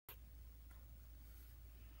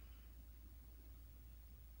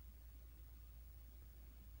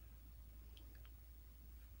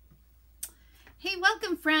Hey,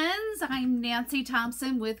 welcome friends. I'm Nancy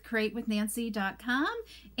Thompson with CreateWithNancy.com,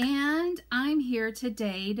 and I'm here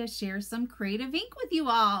today to share some creative ink with you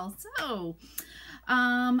all. So,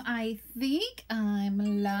 I think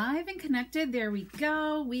I'm live and connected. There we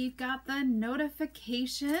go. We've got the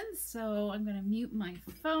notifications. So I'm going to mute my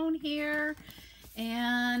phone here.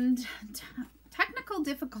 And technical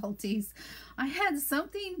difficulties. I had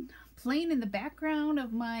something playing in the background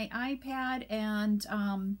of my iPad, and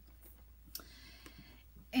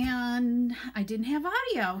I didn't have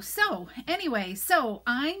audio. So anyway, so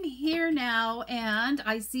I'm here now, and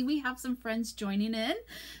I see we have some friends joining in.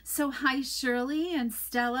 So hi Shirley and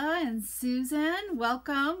Stella and Susan.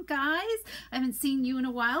 Welcome guys. I haven't seen you in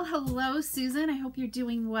a while. Hello Susan. I hope you're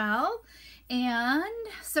doing well. And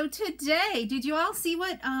so today, did you all see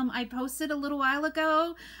what I posted a little while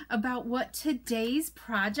ago about what today's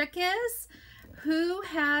project is? Who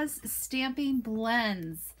has Stampin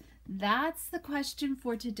Blends? That's the question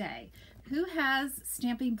for today. Who has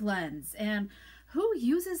Stampin Blends, and who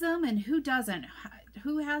uses them and who doesn't?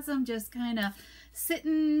 Who has them just kind of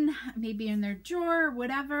sitting maybe in their drawer or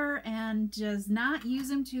whatever and does not use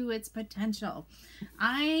them to its potential?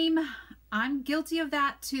 I'm guilty of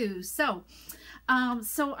that too. So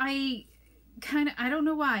I don't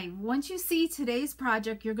know why. Once you see today's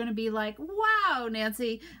project, you're going to be like, wow,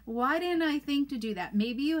 Nancy, why didn't I think to do that?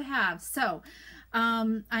 Maybe you have. So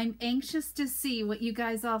I'm anxious to see what you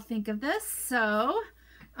guys all think of this. So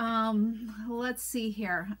let's see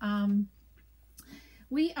here.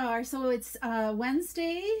 So it's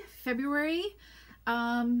Wednesday, February.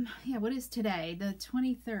 Yeah, what is today? The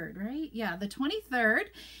 23rd, right? Yeah, the 23rd.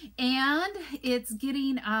 And it's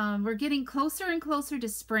getting, we're getting closer and closer to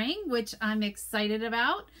spring, which I'm excited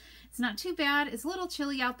about. It's not too bad. It's a little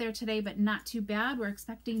chilly out there today, but not too bad. We're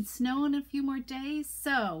expecting snow in a few more days.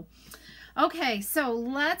 So, okay, so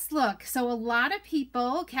let's look. So a lot of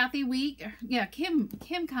people, Kim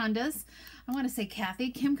Condas, I want to say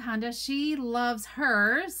Kim Conda, she loves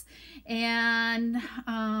hers. And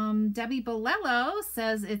Debbie Bolello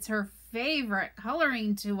says it's her favorite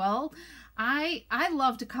coloring tool. I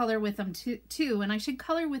love to color with them too, and I should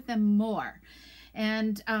color with them more.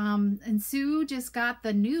 And Sue just got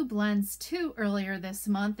the new blends too earlier this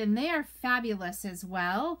month, and they are fabulous as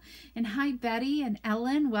well. And hi Betty and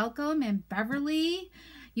Ellen, welcome, and Beverly.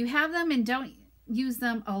 You have them and don't use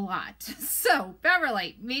them a lot. So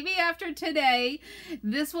Beverly, maybe after today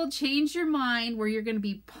this will change your mind where you're going to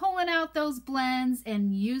be pulling out those blends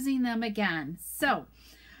and using them again. So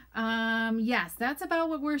yes, that's about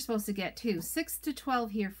what we're supposed to get too. 6 to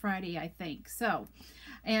 12 here Friday, I think. So,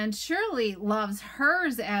 and Shirley loves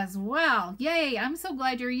hers as well. Yay, I'm so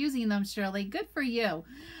glad you're using them, Shirley. Good for you.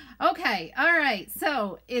 Okay, all right.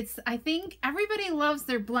 So I think everybody loves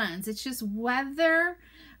their blends. It's just whether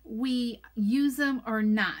we use them or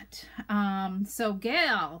not. So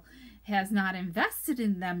Gail has not invested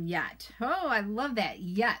in them yet. Oh, I love that,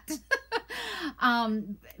 yet.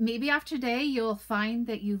 Maybe after today you'll find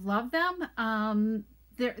that you love them.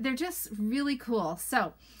 They're just really cool.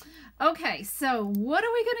 So okay, so what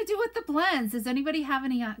are we going to do with the blends? Does anybody have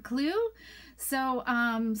any clue? So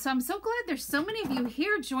I'm so glad there's so many of you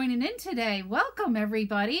here joining in today. Welcome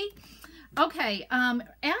everybody. Okay,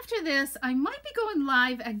 after this, I might be going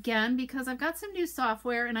live again because I've got some new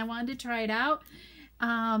software and I wanted to try it out. But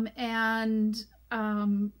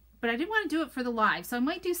I didn't want to do it for the live, so I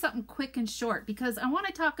might do something quick and short because I want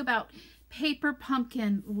to talk about paper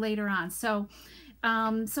pumpkin later on. So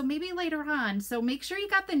maybe later on. So make sure you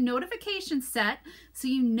got the notification set so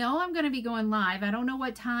you know I'm going to be going live. I don't know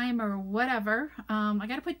what time or whatever. I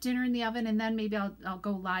got to put dinner in the oven and then maybe I'll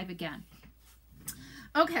go live again.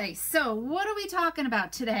 Okay, so what are we talking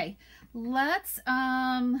about today? Let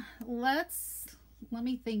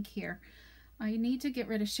me think here. I need to get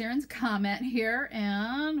rid of Sharon's comment here,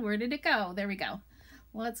 and where did it go? There we go.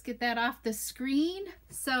 Let's get that off the screen.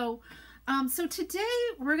 So today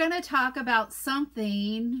we're going to talk about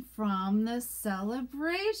something from the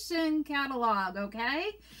Celebration catalog, okay?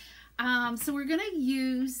 So we're going to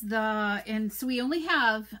use so we only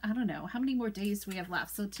have, I don't know, how many more days do we have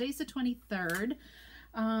left? So today's the 23rd.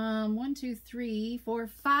 1, 2, 3, 4,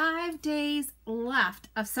 5 days left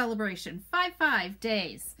of Celebration. 5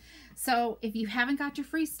 days. So if you haven't got your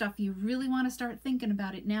free stuff, you really want to start thinking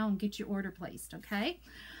about it now and get your order placed, okay?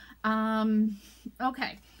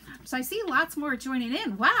 Okay, so I see lots more joining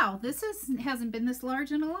in. Wow, this hasn't been this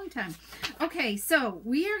large in a long time. Okay, so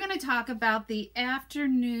we are going to talk about the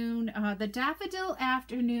afternoon, the Daffodil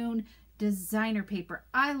Afternoon designer paper.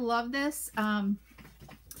 I love this.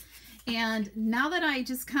 And now that I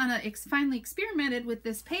just kind of finally experimented with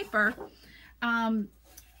this paper,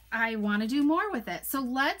 I want to do more with it. So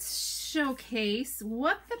let's showcase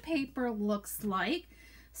what the paper looks like,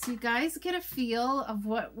 so you guys get a feel of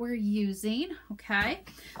what we're using. Okay,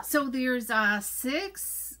 so there's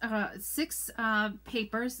six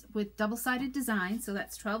papers with double-sided designs, so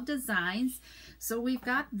that's 12 designs. So we've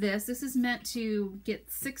got this. This is meant to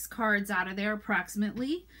get 6 cards out of there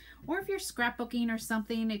approximately. Or if you're scrapbooking or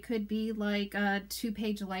something, it could be like a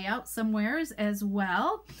 2-page layout somewheres as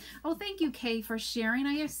well. Oh, thank you, Kay, for sharing.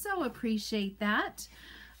 I so appreciate that.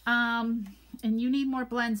 And you need more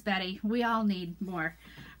blends, Betty. We all need more.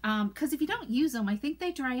 Because if you don't use them, I think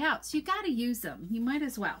they dry out. So you got to use them. You might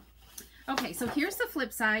as well. Okay, so here's the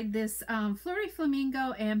flip side. This Flirty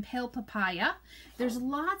Flamingo and Pale Papaya. There's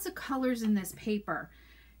lots of colors in this paper.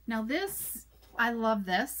 Now this... I love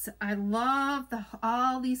this. I love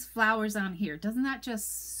all these flowers on here. Doesn't that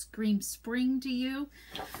just scream spring to you?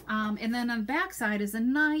 And then on the back side is a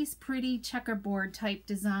nice, pretty checkerboard type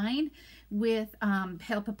design with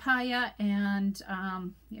Pale Papaya and,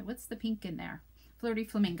 yeah, what's the pink in there? Flirty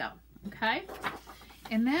Flamingo. Okay.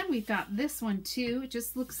 And then we've got this one too. It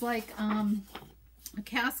just looks like a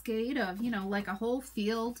cascade of, you know, like a whole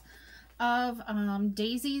field of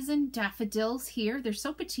daisies and daffodils here. They're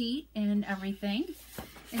so petite and everything.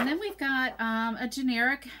 And then we've got a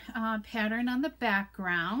generic pattern on the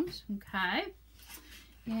background. Okay.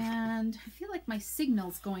 And I feel like my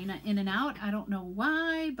signal's going in and out. I don't know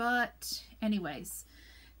why, but anyways,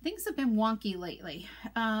 things have been wonky lately.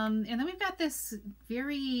 And then we've got this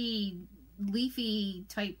very leafy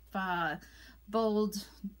type bold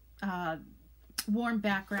warm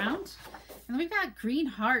background. And we've got green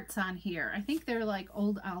hearts on here. I think they're like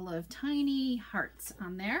old olive, tiny hearts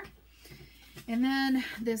on there. And then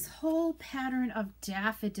this whole pattern of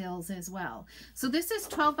daffodils as well. So this is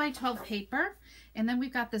 12 by 12 paper. And then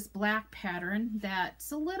we've got this black pattern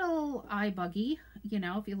that's a little eye buggy, you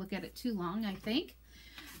know, if you look at it too long, I think.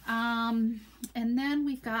 And then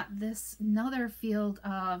we've got this another field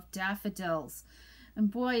of daffodils. And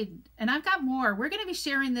boy, and I've got more. We're going to be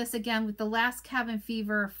sharing this again with the last Cabin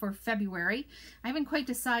Fever for February. I haven't quite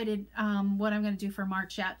decided what I'm going to do for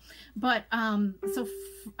March yet. But so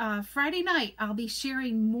Friday night, I'll be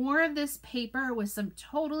sharing more of this paper with some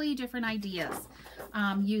totally different ideas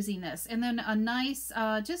using this. And then a nice,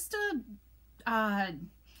 just a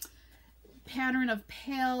pattern of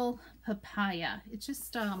Pale Papaya. It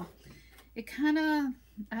just, it kind of,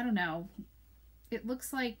 I don't know, it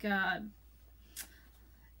looks like...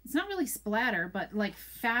 it's not really splatter, but like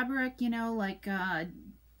fabric, you know, like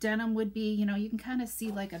denim would be, you know, you can kind of see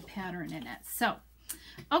like a pattern in it. So,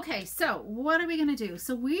 okay, so what are we going to do?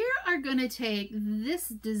 So we are going to take this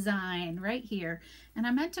design right here, and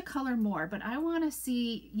I meant to color more, but I want to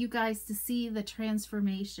see you guys to see the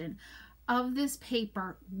transformation of this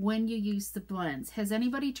paper when you use the blends. Has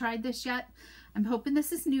anybody tried this yet? I'm hoping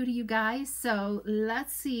this is new to you guys, so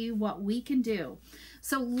let's see what we can do.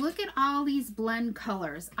 So look at all these blend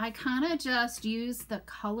colors. I kind of just use the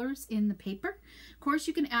colors in the paper. Of course,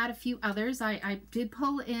 you can add a few others. I did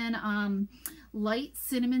pull in light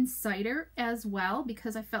cinnamon cider as well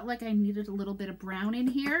because I felt like I needed a little bit of brown in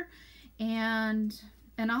here. And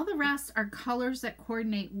all the rest are colors that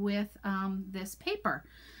coordinate with this paper.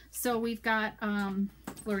 So we've got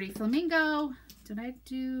Flirty Flamingo. Did I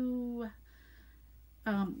do...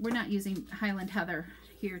 we're not using Highland Heather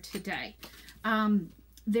here today.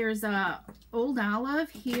 There's a Old Olive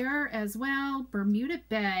here as well, Bermuda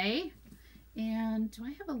Bay, and do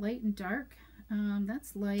I have a light and dark?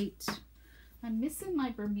 That's light. I'm missing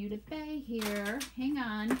my Bermuda Bay here. Hang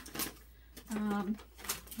on.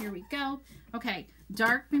 Here we go. Okay,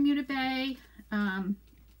 dark Bermuda Bay,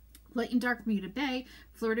 light and dark Bermuda Bay,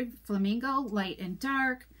 Flirty Flamingo, light and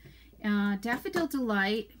dark, Daffodil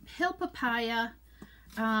Delight, Pale Papaya.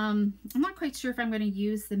 I'm not quite sure if I'm going to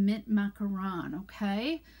use the mint macaron.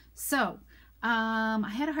 Okay, so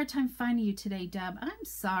I had a hard time finding you today, Deb. I'm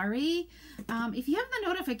sorry. If you have the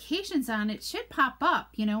notifications on, it should pop up,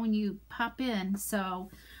 you know, when you pop in. So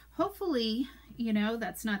hopefully, you know,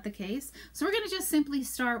 that's not the case. So we're going to just simply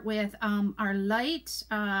start with our light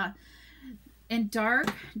and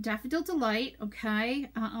dark Daffodil Delight. Okay.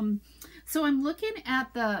 So I'm looking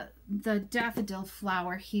at the daffodil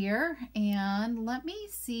flower here, and let me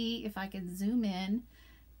see if I can zoom in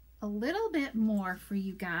a little bit more for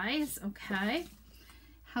you guys. Okay,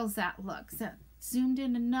 how's that look? Is that zoomed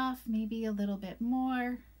in enough? Maybe a little bit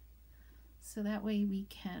more, so that way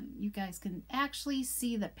you guys can actually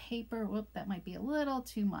see the paper. Whoop, that might be a little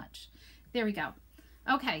too much. There we go.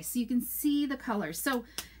 Okay, so you can see the colors. So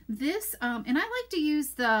this, and I like to use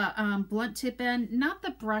the blunt tip end, not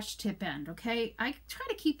the brush tip end, okay? I try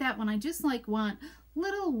to keep that when I just like want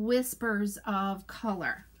little whispers of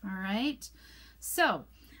color. All right. So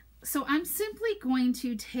I'm simply going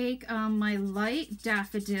to take my light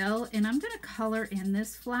daffodil and I'm going to color in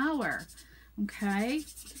this flower. Okay.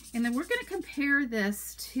 And then we're going to compare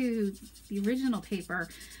this to the original paper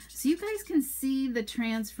so you guys can see the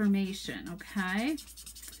transformation. Okay.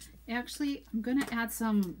 Actually, I'm going to add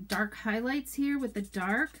some dark highlights here with the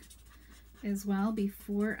dark as well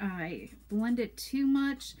before I blend it too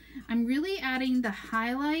much. I'm really adding the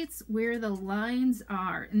highlights where the lines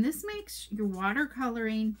are, and this makes your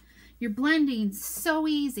watercoloring, your blending so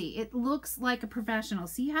easy. It looks like a professional.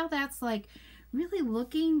 See how that's like really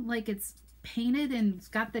looking like it's painted and it's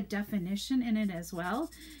got the definition in it as well.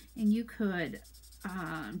 And you could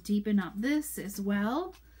deepen up this as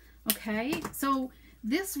well. Okay, so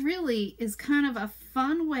this really is kind of a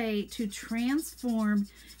fun way to transform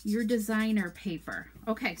your designer paper.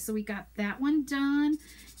 Okay, so we got that one done.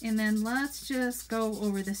 And then let's just go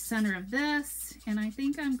over the center of this. And I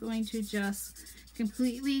think I'm going to just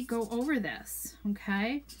completely go over this.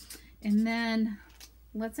 Okay, and then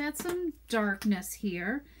let's add some darkness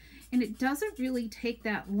here. And it doesn't really take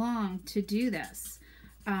that long to do this.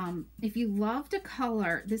 If you love to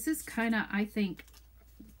color, this is kind of, I think,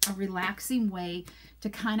 a relaxing way to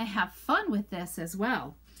kind of have fun with this as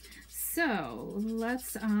well. So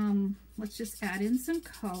let's just add in some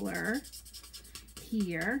color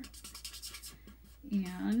here.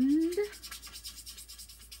 And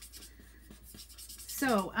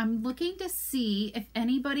so I'm looking to see if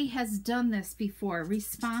anybody has done this before.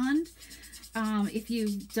 Respond if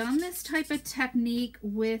you've done this type of technique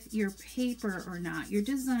with your paper or not, your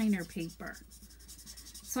designer paper.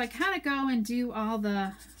 So I kind of go and do all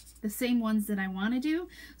the same ones that I want to do.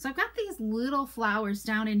 So I've got these little flowers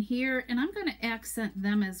down in here and I'm going to accent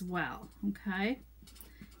them as well. Okay.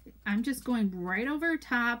 I'm just going right over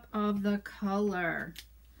top of the color.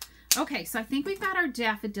 Okay, so I think we've got our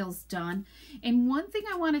daffodils done. And one thing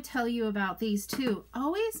I want to tell you about these too,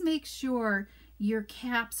 always make sure your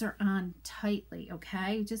caps are on tightly,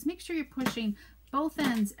 okay? Just make sure you're pushing both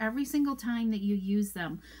ends every single time that you use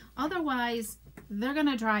them. Otherwise, they're going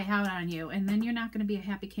to dry out on you and then you're not going to be a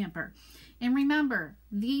happy camper. And remember,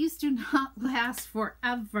 these do not last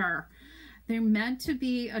forever. They're meant to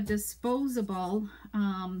be a disposable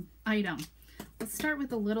item. Let's start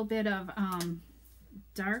with a little bit of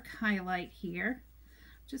dark highlight here.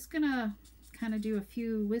 Just going to kind of do a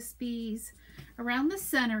few wispies around the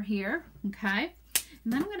center here, okay?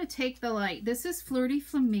 And then I'm going to take the light. This is Flirty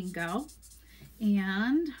Flamingo.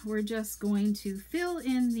 And we're just going to fill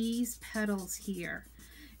in these petals here.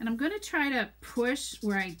 And I'm going to try to push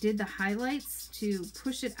where I did the highlights to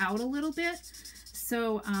push it out a little bit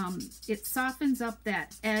so it softens up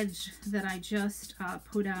that edge that I just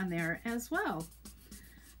put on there as well.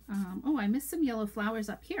 Oh, I missed some yellow flowers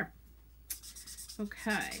up here.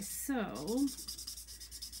 Okay, so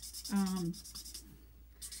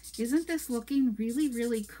isn't this looking really,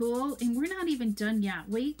 really cool? And we're not even done yet.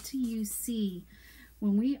 Wait till you see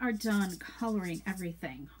when we are done coloring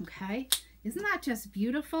everything, okay? Isn't that just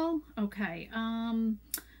beautiful? Okay,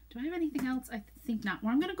 do I have anything else? I think not.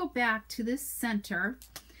 Well, I'm going to go back to this center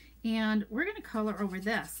and we're going to color over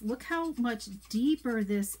this. Look how much deeper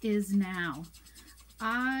this is now.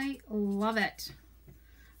 I love it.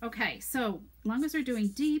 Okay, so as long as we're doing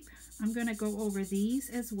deep, I'm going to go over these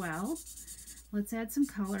as well. Let's add some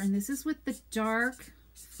color, and this is with the dark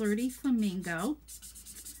Flirty Flamingo.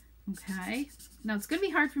 Okay, now it's going to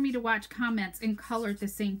be hard for me to watch comments and color at the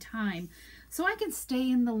same time, so I can stay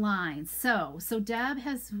in the lines. So Deb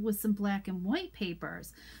has with some black and white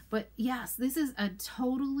papers, but yes, this is a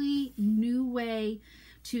totally new way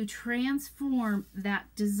to transform that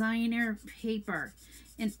designer paper,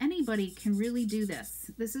 and anybody can really do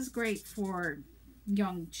this. This is great for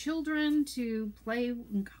young children to play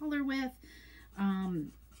and color with.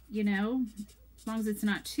 You know, as long as it's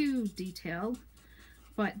not too detailed.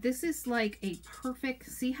 But this is like a perfect,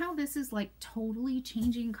 see how this is like totally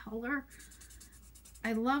changing color?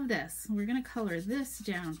 I love this. We're going to color this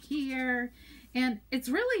down here. And it's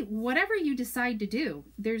really whatever you decide to do.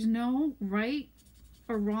 There's no right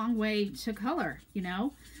or wrong way to color, you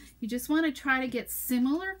know? You just want to try to get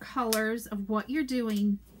similar colors of what you're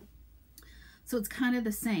doing so it's kind of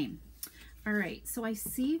the same. All right, so I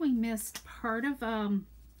see we missed part of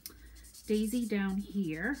Daisy down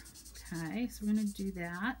here. Okay, so we're going to do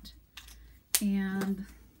that. And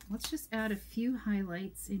let's just add a few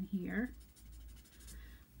highlights in here.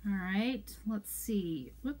 All right, let's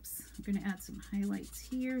see. Whoops, I'm going to add some highlights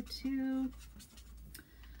here too.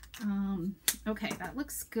 Okay, that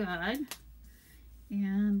looks good.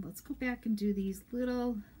 And let's go back and do these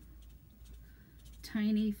little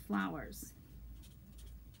tiny flowers.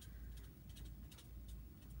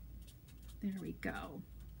 There we go.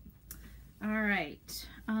 All right.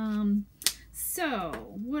 So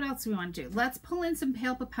what else do we want to do? Let's pull in some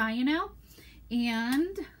pale papaya now,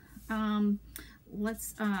 and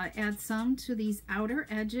let's add some to these outer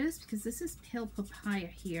edges because this is pale papaya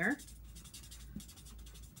here.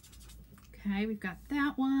 Okay, we've got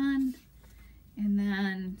that one. And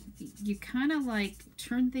then you kind of like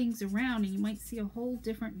turn things around and you might see a whole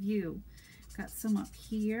different view. Got some up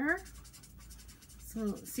here.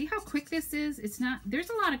 So see how quick this is? It's not, there's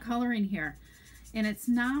a lot of color in here and it's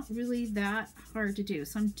not really that hard to do.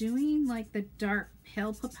 So I'm doing like the dark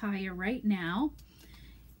pale papaya right now.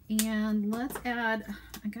 And let's add,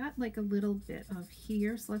 I got like a little bit of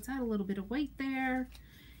here. So let's add a little bit of white there.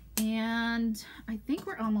 And I think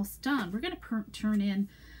we're almost done. We're going to turn in,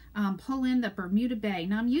 pull in the Bermuda Bay.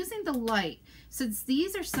 Now I'm using the light. Since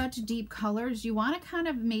these are such deep colors, you want to kind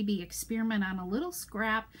of maybe experiment on a little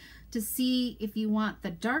scrap to see if you want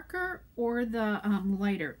the darker or the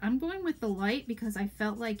lighter. I'm going with the light because I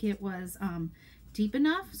felt like it was deep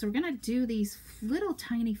enough. So we're going to do these little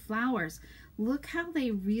tiny flowers. Look how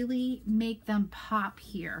they really make them pop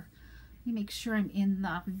here. Let me make sure I'm in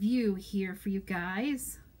the view here for you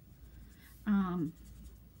guys.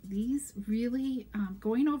 These really,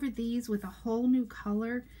 going over these with a whole new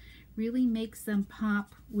color really makes them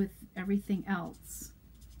pop with everything else.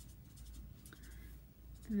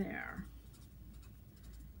 There.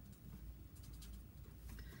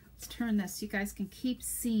 Let's turn this so you guys can keep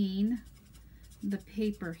seeing the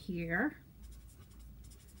paper here.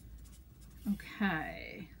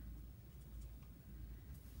 Okay.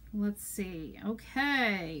 Let's see.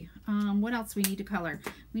 Okay. What else we need to color?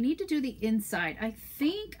 We need to do the inside. I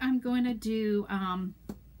think I'm going to do, I'm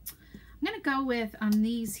going to go with on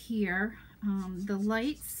these here, the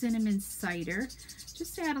light cinnamon cider,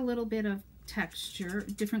 just to add a little bit of texture,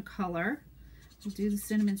 different color. We'll do the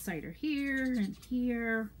cinnamon cider here and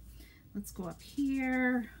here. Let's go up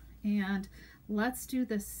here and let's do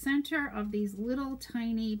the center of these little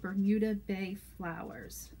tiny Bermuda Bay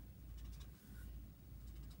flowers.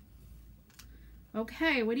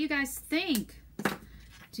 Okay, what do you guys think?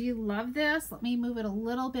 Do you love this? Let me move it a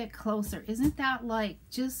little bit closer. Isn't that like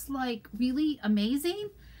just like really amazing?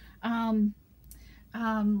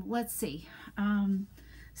 Let's see.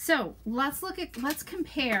 So let's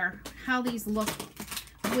compare how these look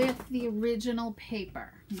with the original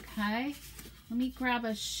paper. Okay, let me grab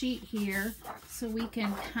a sheet here so we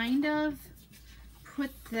can kind of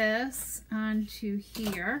put this onto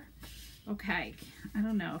here. Okay, I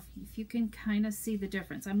don't know if you can kind of see the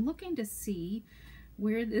difference. I'm looking to see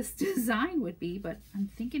where this design would be, but I'm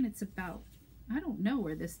thinking it's about, I don't know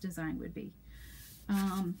where this design would be.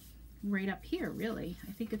 Right up here, really.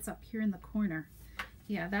 I think it's up here in the corner.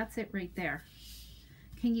 Yeah, that's it right there.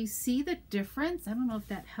 Can you see the difference? I don't know if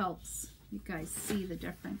that helps you guys see the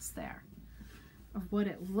difference there of what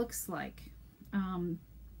it looks like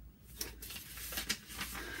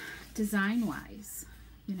design-wise,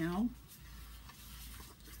 you know?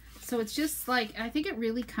 So it's just like, I think it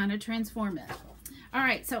really kind of transformed it. All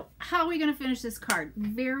right, so how are we going to finish this card?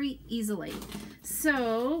 Very easily.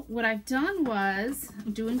 So what I've done was,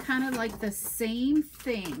 I'm doing kind of like the same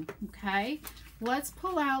thing, okay? Let's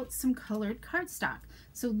pull out some colored cardstock.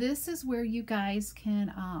 So this is where you guys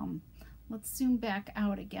can, let's zoom back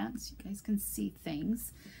out again so you guys can see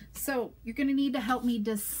things. So you're going to need to help me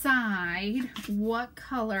decide what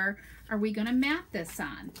color are we going to mat this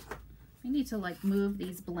on. I need to like move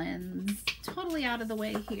these blends totally out of the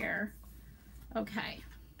way here. Okay.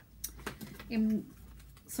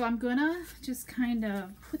 So I'm gonna just kind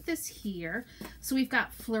of put this here. So we've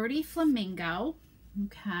got Flirty Flamingo.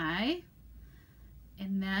 Okay.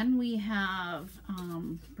 And then we have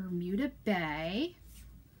Bermuda Bay.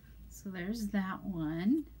 So there's that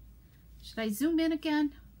one. Should I zoom in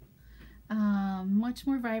again? Much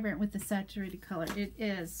more vibrant with the saturated color. It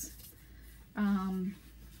is.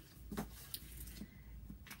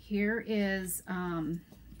 Here is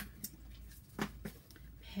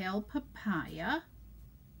Pale Papaya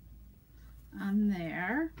on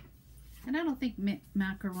there. And I don't think Mint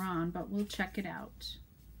Macaron, but we'll check it out.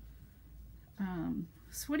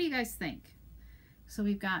 So what do you guys think? So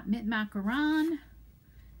we've got Mint Macaron.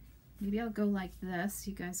 Maybe I'll go like this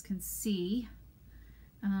so you guys can see.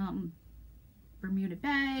 Bermuda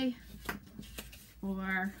Bay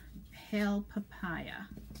or Pale Papaya.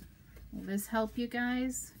 Will this help you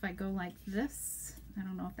guys? If I go like this, I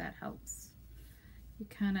don't know if that helps. You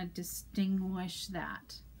kind of distinguish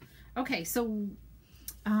that. Okay, so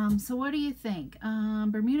So what do you think?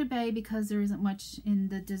 Bermuda Bay, because there isn't much in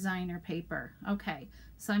the designer paper. Okay,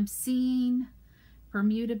 so I'm seeing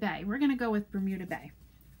Bermuda Bay. We're going to go with Bermuda Bay.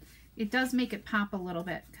 It does make it pop a little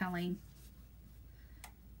bit, Colleen.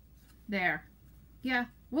 There. Yeah,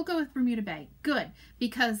 we'll go with Bermuda Bay. Good,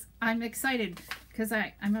 because I'm excited, because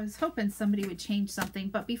I was hoping somebody would change something.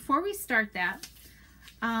 But before we start that,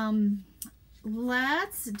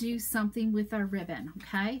 let's do something with our ribbon,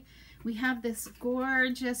 okay? We have this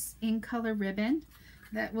gorgeous in-color ribbon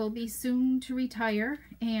that will be soon to retire,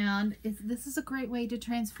 and this is a great way to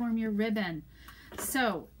transform your ribbon.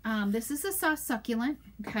 So this is a soft succulent,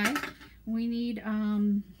 okay? We need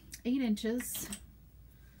 8 inches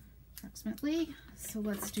approximately, so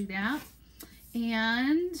let's do that.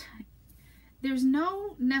 And there's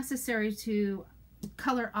no necessary to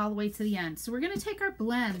color all the way to the end. So we're going to take our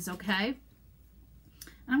blends, okay?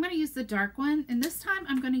 I'm going to use the dark one, and this time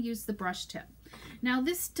I'm going to use the brush tip. Now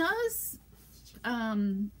this does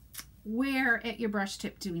wear at your brush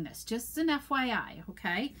tip doing this, just an FYI,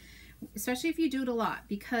 okay? Especially if you do it a lot,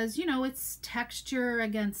 because you know it's texture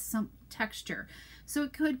against some texture, so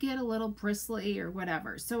it could get a little bristly or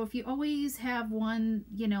whatever. So if you always have one,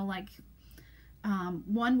 you know, like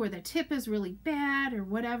one where the tip is really bad or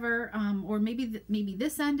whatever, or maybe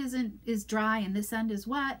this end is dry and this end is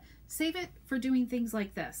wet, save it for doing things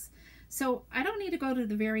like this. So I don't need to go to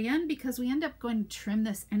the very end because we end up going to trim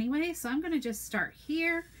this anyway. So I'm going to just start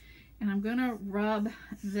here, and I'm going to rub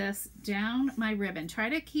this down my ribbon. Try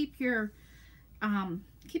to keep your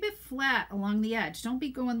keep it flat along the edge. Don't be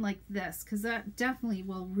going like this, because that definitely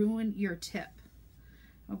will ruin your tip.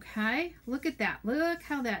 Okay, look at that. Look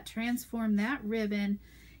how that transformed that ribbon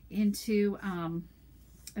into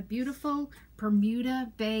a beautiful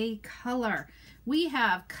Bermuda Bay color. We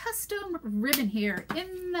have custom ribbon here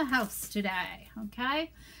in the house today.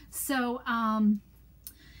 Okay, so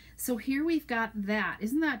so here we've got that.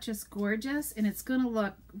 Isn't that just gorgeous? And it's going to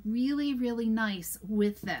look really, really nice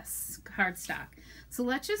with this cardstock. So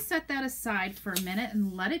let's just set that aside for a minute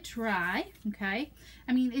and let it dry, okay?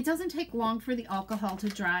 I mean, it doesn't take long for the alcohol to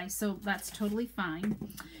dry, so that's totally fine.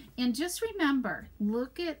 And just remember,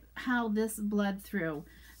 look at how this bled through.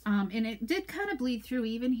 And it did kind of bleed through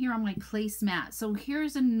even here on my placemat. So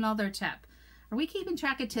here's another tip. Are we keeping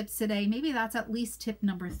track of tips today? Maybe that's at least tip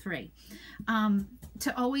number 3.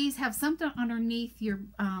 To always have something underneath your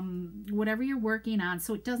whatever you're working on,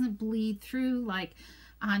 so it doesn't bleed through like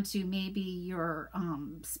onto maybe your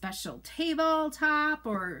special tabletop,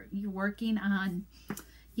 or you're working on,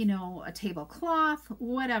 you know, a tablecloth,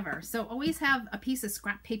 whatever. So always have a piece of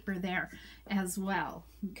scrap paper there as well.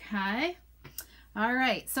 Okay. All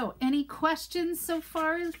right, so any questions so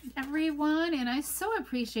far, everyone? And I so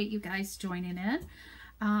appreciate you guys joining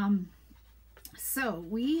in. So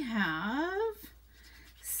we have,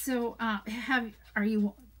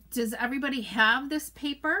 does everybody have this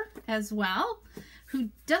paper as well? Who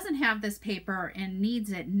doesn't have this paper and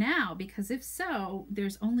needs it now? Because if so,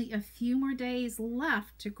 there's only a few more days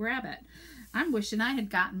left to grab it. I'm wishing I had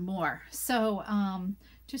gotten more. So,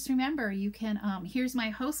 just remember, you can, here's my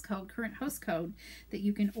host code, current host code, that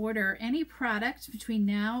you can order any product between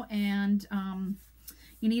now and,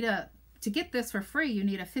 you need to get this for free, you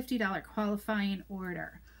need a $50 qualifying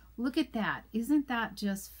order. Look at that. Isn't that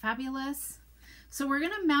just fabulous? So we're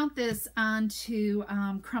going to mount this onto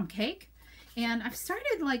crumb cake. And I've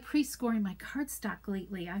started like pre-scoring my cardstock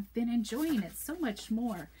lately. I've been enjoying it so much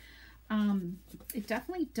more. It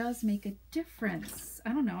definitely does make a difference. I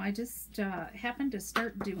don't know, I just happened to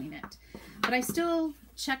start doing it. But I still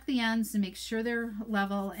check the ends to make sure they're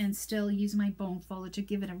level, and still use my bone folder to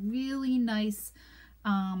give it a really nice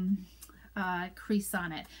crease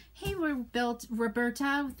on it. Hey,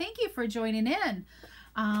 Roberta, thank you for joining in.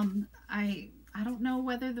 I don't know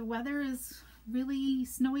whether the weather is really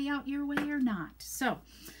snowy out your way or not. So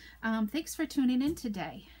thanks for tuning in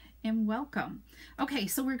today. And welcome. Okay,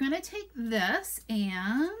 so we're going to take this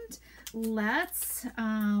and let's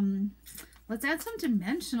add some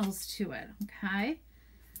dimensionals to it, okay?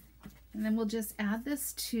 And then we'll just add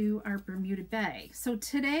this to our Bermuda Bay. So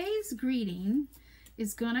today's greeting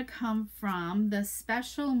is going to come from the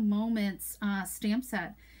Special Moments stamp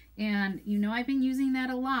set. And you know I've been using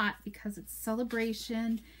that a lot because it's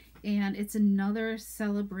celebration, and it's another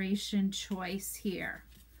celebration choice here.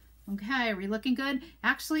 Okay, are we looking good?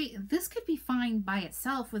 Actually, this could be fine by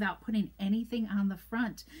itself without putting anything on the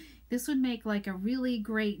front. This would make like a really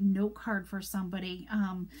great note card for somebody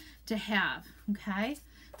to have, okay?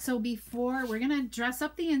 So before, we're gonna dress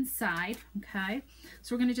up the inside, okay?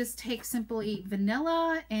 So we're gonna just take simply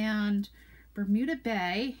vanilla and Bermuda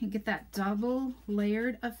Bay and get that double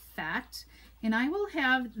layered effect. And I will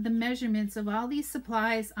have the measurements of all these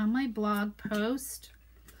supplies on my blog post,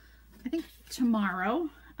 I think tomorrow.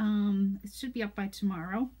 It should be up by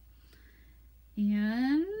tomorrow.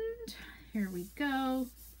 And here we go.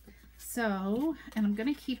 So, and I'm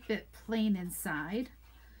going to keep it plain inside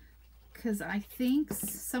because I think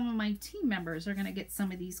some of my team members are going to get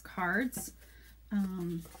some of these cards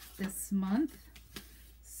this month.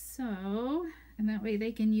 So, and that way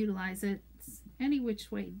they can utilize it any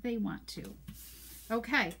which way they want to.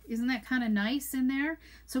 Okay, isn't that kind of nice in there?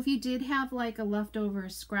 So if you did have like a leftover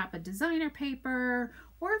scrap of designer paper,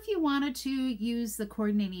 or if you wanted to use the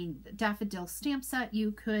coordinating daffodil stamp set,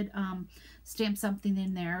 you could stamp something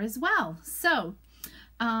in there as well. So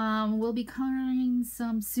we'll be coloring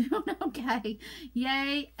some soon. Okay,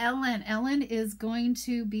 yay, Ellen. Ellen is going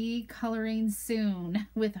to be coloring soon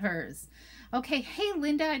with hers. Okay, hey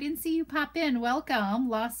Linda, I didn't see you pop in. Welcome.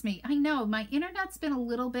 Lost me. I know my internet's been a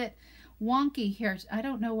little bit wonky here. I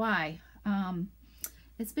don't know why.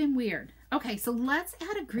 It's been weird. Okay, so let's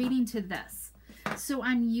add a greeting to this. So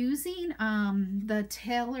I'm using the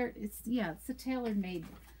tailor. It's the tailor-made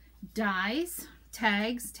dies,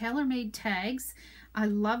 tags, tailor-made tags. I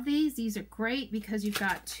love these. These are great because you've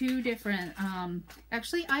got two different.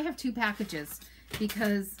 Actually, I have two packages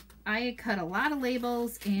because I cut a lot of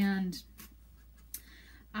labels and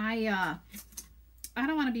I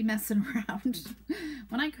don't want to be messing around.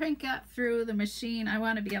 When I crank up through the machine, I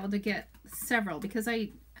want to be able to get several because I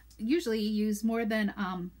usually use more than,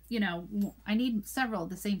 you know, I need several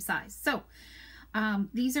the same size. So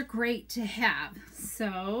these are great to have.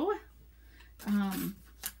 So,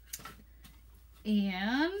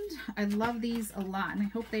 and I love these a lot and I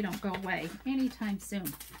hope they don't go away anytime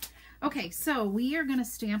soon. Okay, so we are going to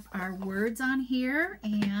stamp our words on here,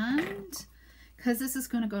 and because this is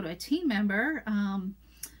going to go to a team member,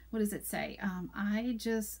 what does it say? I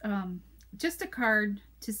just a card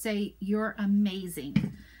to say you're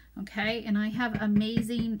amazing. Okay, and I have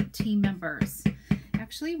amazing team members.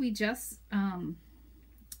 Actually, we just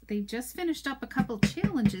they just finished up a couple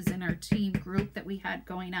challenges in our team group that we had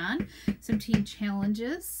going on, some team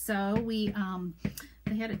challenges. So we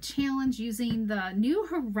they had a challenge using the New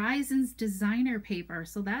Horizons designer paper,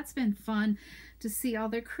 so that's been fun to see all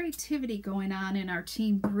their creativity going on in our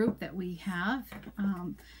team group that we have,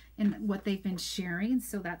 and what they've been sharing.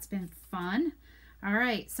 So that's been fun. All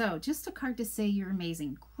right, so just a card to say you're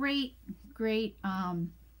amazing. Great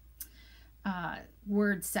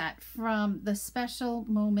word set from the Special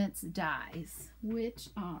Moments dies, which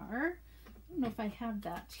are, I don't know if I have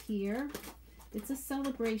that here. It's a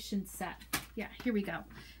celebration set. Yeah, here we go.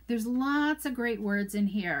 There's lots of great words in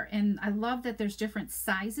here, and I love that there's different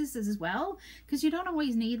sizes as well, because you don't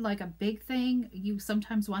always need like a big thing. You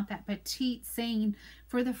sometimes want that petite saying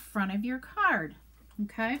for the front of your card.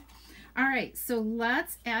 Okay, all right, so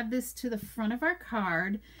let's add this to the front of our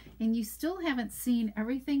card, and you still haven't seen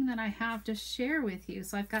everything that I have to share with you.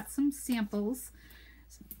 So I've got some samples,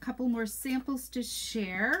 a couple more samples to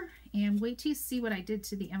share, and wait till you see what I did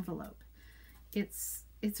to the envelope. It's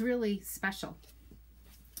really special.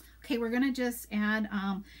 Okay, we're going to just add,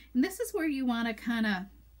 and this is where you want to kind of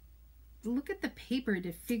look at the paper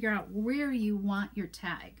to figure out where you want your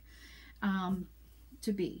tag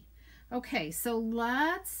to be. Okay, so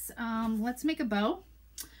let's make a bow.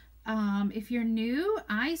 If you're new,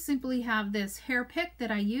 I simply have this hair pick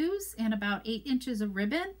that I use and about 8 inches of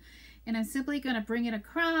ribbon, and I'm simply going to bring it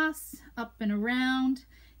across, up and around,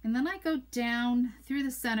 and then I go down through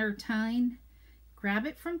the center tine, grab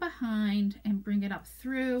it from behind and bring it up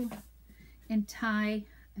through and tie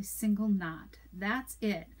a single knot. That's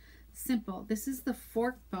it. Simple. This is the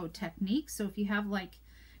fork bow technique. So if you have like,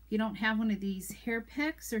 if you don't have one of these hair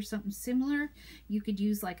picks or something similar, you could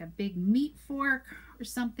use like a big meat fork or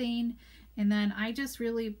something. And then I just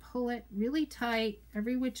really pull it really tight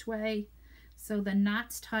every which way so the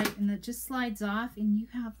knot's tight and it just slides off and you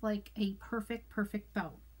have like a perfect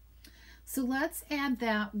bow. So let's add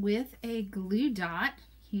that with a glue dot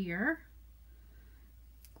here.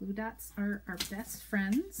 Glue dots are our best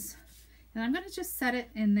friends. And I'm going to just set it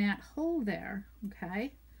in that hole there,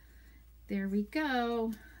 okay? There we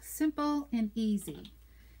go. Simple and easy.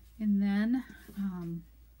 And then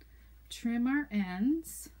trim our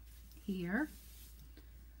ends here.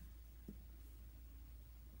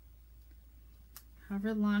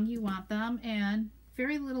 However long you want them, and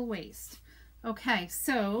very little waste. Okay,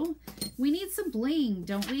 so we need some bling,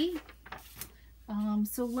 don't we?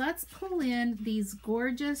 So let's pull in these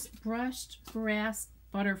gorgeous brushed brass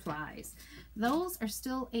butterflies. Those are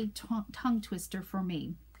still a tongue twister for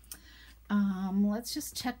me. Let's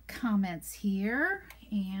just check comments here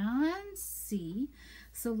and see.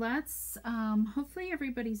 So let's, hopefully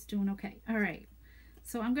everybody's doing okay. All right.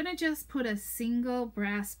 So I'm going to just put a single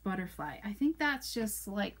brass butterfly. I think that's just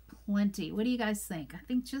like plenty. What do you guys think? I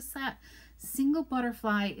think just that single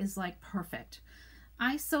butterfly is like perfect.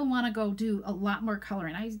 I still want to go do a lot more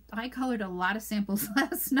coloring. I colored a lot of samples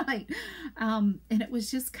last night, and it was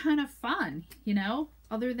just kind of fun, you know?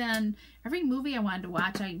 Other than every movie I wanted to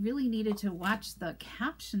watch, I really needed to watch the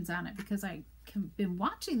captions on it because I've been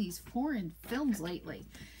watching these foreign films lately.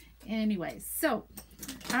 Anyways, so,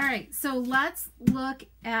 all right, so let's look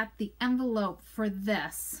at the envelope for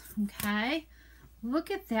this, okay?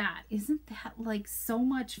 Look at that. Isn't that like so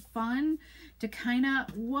much fun to kind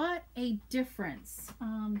of, what a difference.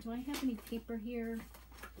 Do I have any paper here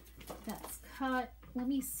that's cut? Let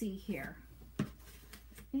me see here. I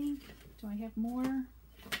think, do I have more?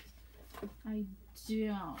 I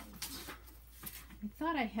don't. I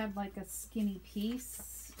thought I had like a skinny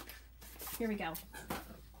piece. Here we go.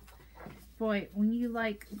 Boy, when you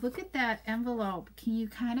like, look at that envelope, can you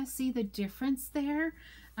kind of see the difference there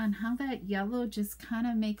on how that yellow just kind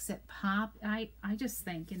of makes it pop? I just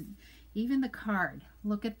think, and even the card,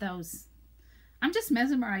 look at those. I'm just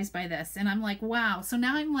mesmerized by this, and I'm like, wow. So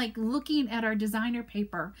now I'm like looking at our designer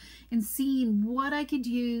paper and seeing what I could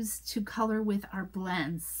use to color with our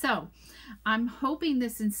blends. So I'm hoping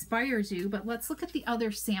this inspires you, but let's look at the other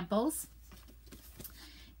samples.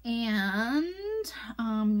 And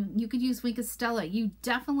you could use Wink of Stella. You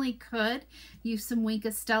definitely could use some Wink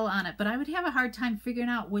of Stella on it, but I would have a hard time figuring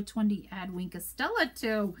out which one to add Wink of Stella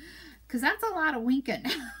to, because that's a lot of winking.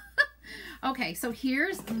 Okay, so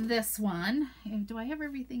here's this one. Do I have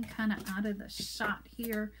everything kind of out of the shot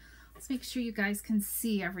here? Let's make sure you guys can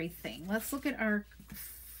see everything. Let's look at our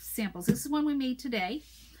samples. This is one we made today.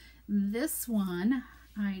 This one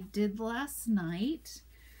I did last night.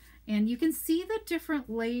 And you can see the different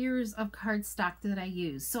layers of cardstock that I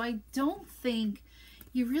use. So I don't think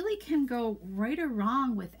you really can go right or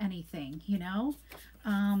wrong with anything, you know.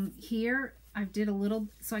 Here I did a little,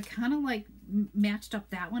 so I kind of like matched up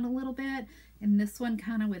that one a little bit, and this one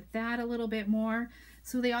kind of with that a little bit more.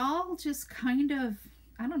 So they all just kind of,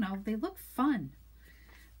 I don't know, they look fun.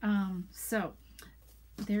 So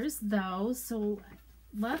there's those. So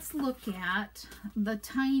let's look at the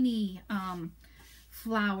tiny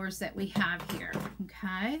flowers that we have here.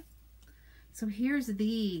 Okay, so here's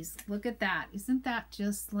these. Look at that. Isn't that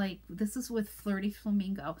just like, this is with Flirty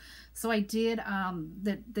Flamingo. So I did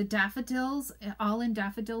the daffodils, all in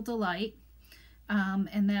Daffodil Delight,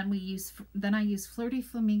 and then I use Flirty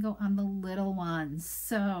Flamingo on the little ones.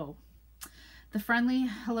 So the friendly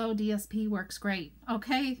Hello DSP works great.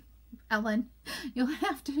 Okay, Ellen, you'll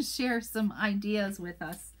have to share some ideas with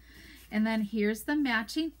us. And then here's the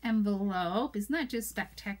matching envelope. Isn't that just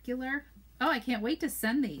spectacular? Oh, I can't wait to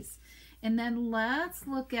send these. And then let's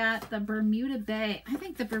look at the Bermuda Bay. I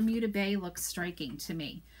think the Bermuda Bay looks striking to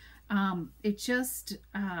me. It just,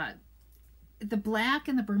 the black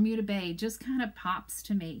and the Bermuda Bay just kind of pops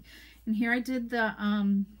to me. And here I did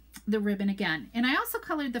the ribbon again. And I also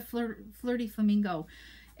colored the Flirty Flamingo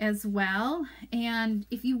as well. And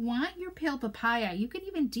if you want your pale papaya, you could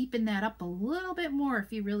even deepen that up a little bit more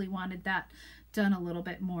if you really wanted that done a little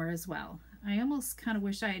bit more as well. I almost kind of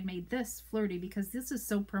wish I had made this flirty because this is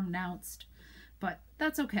so pronounced, but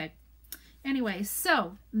that's okay. Anyway,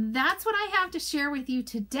 so that's what I have to share with you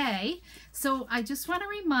today. So I just want to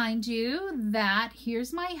remind you that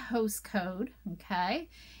here's my host code, okay?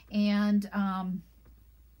 And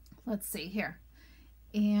let's see here.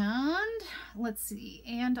 And let's see,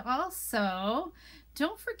 and also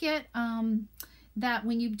don't forget that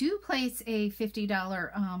when you do place a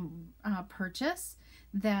 $50 purchase,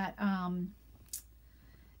 that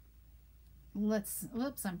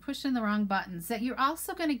whoops, I'm pushing the wrong buttons, that you're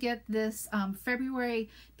also going to get this February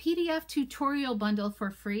PDF tutorial bundle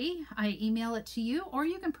for free. I email it to you, or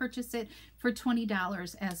you can purchase it for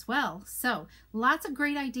 $20 as well. So lots of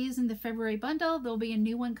great ideas in the February bundle. There'll be a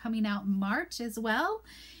new one coming out in March as well.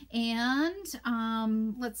 And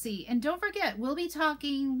let's see, and don't forget, we'll be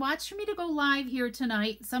talking, watch for me to go live here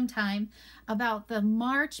tonight sometime about the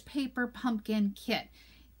March paper pumpkin kit.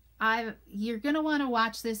 You're going to want to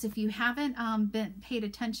watch this. If you haven't been paid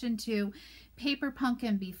attention to Paper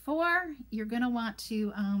Pumpkin before, you're going to want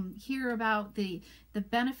to hear about the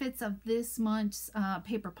benefits of this month's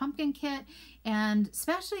Paper Pumpkin kit, and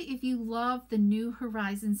especially if you love the New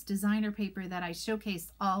Horizons designer paper that I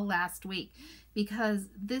showcased all last week, because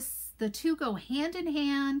the two go hand in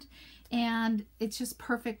hand and it's just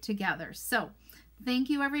perfect together. So thank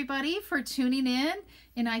you everybody for tuning in,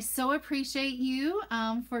 and I so appreciate you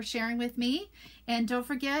for sharing with me. And don't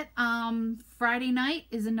forget, Friday night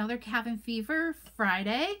is another Cabin Fever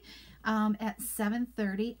Friday at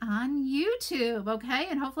 7:30 on YouTube, okay?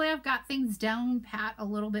 And hopefully I've got things down pat a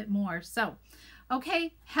little bit more. So,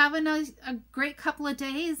 okay, have a great couple of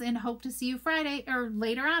days, and hope to see you Friday or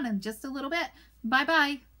later on in just a little bit.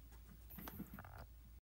 Bye-bye.